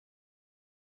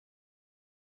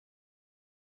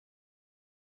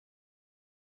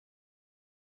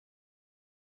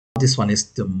this one is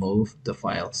to move the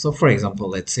file. So for example,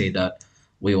 let's say that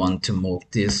we want to move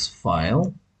this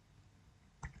file.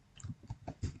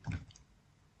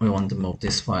 We want to move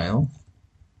this file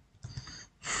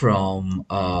from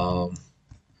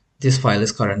this file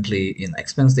is currently in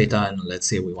expense data, and let's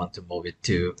say we want to move it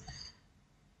to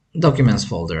documents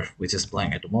folder, which is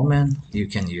blank at the moment. You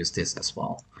can use this as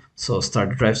well. So start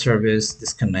the drive service,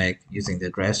 disconnect using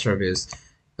the drive service,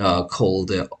 call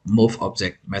the move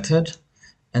object method,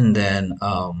 and then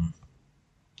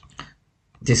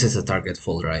this is the target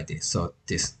folder ID. So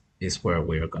this is where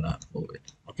we're gonna move it.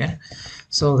 Okay,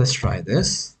 so let's try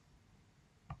this.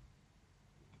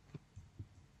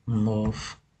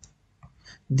 Move.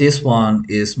 This one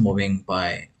is moving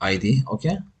by ID.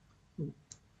 Okay,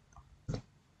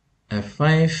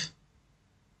 F5,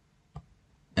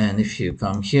 and if you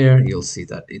come here, you'll see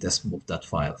that it has moved that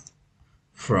file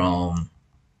from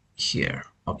here.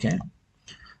 Okay,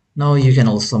 now you can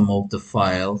also move the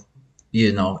file,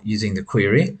 using the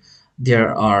query.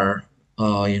 There are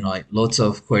like lots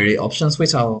of query options,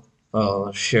 which I'll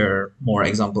share more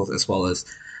examples, as well as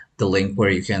the link where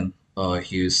you can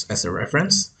use as a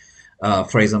reference.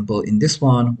 For example, in this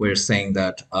one, we're saying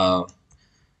that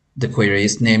the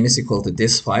query's name is equal to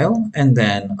this file, and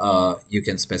then you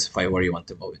can specify where you want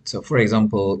to move it. So for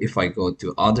example, if I go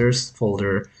to others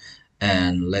folder,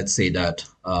 and let's say that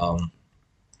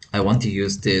I want to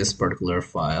use this particular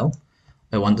file,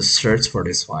 I want to search for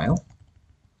this file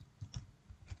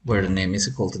where the name is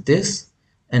equal to this,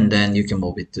 and then you can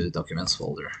move it to documents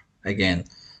folder. Again,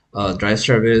 drive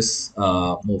service,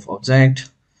 move object,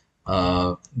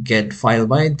 get file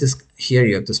by this. Here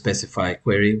you have to specify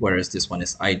query, whereas this one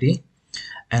is ID,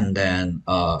 and then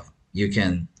you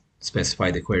can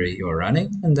specify the query you're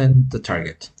running, and then the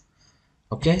target.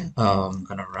 Okay, I'm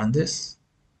gonna run this.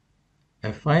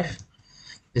 F5.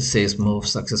 It says move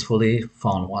successfully,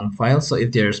 found one file. So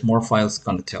if there's more files, it's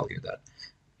gonna tell you that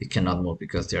it cannot move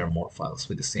because there are more files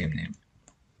with the same name.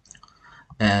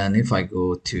 And if I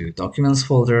go to documents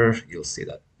folder, you'll see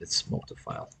that it's moved the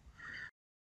file.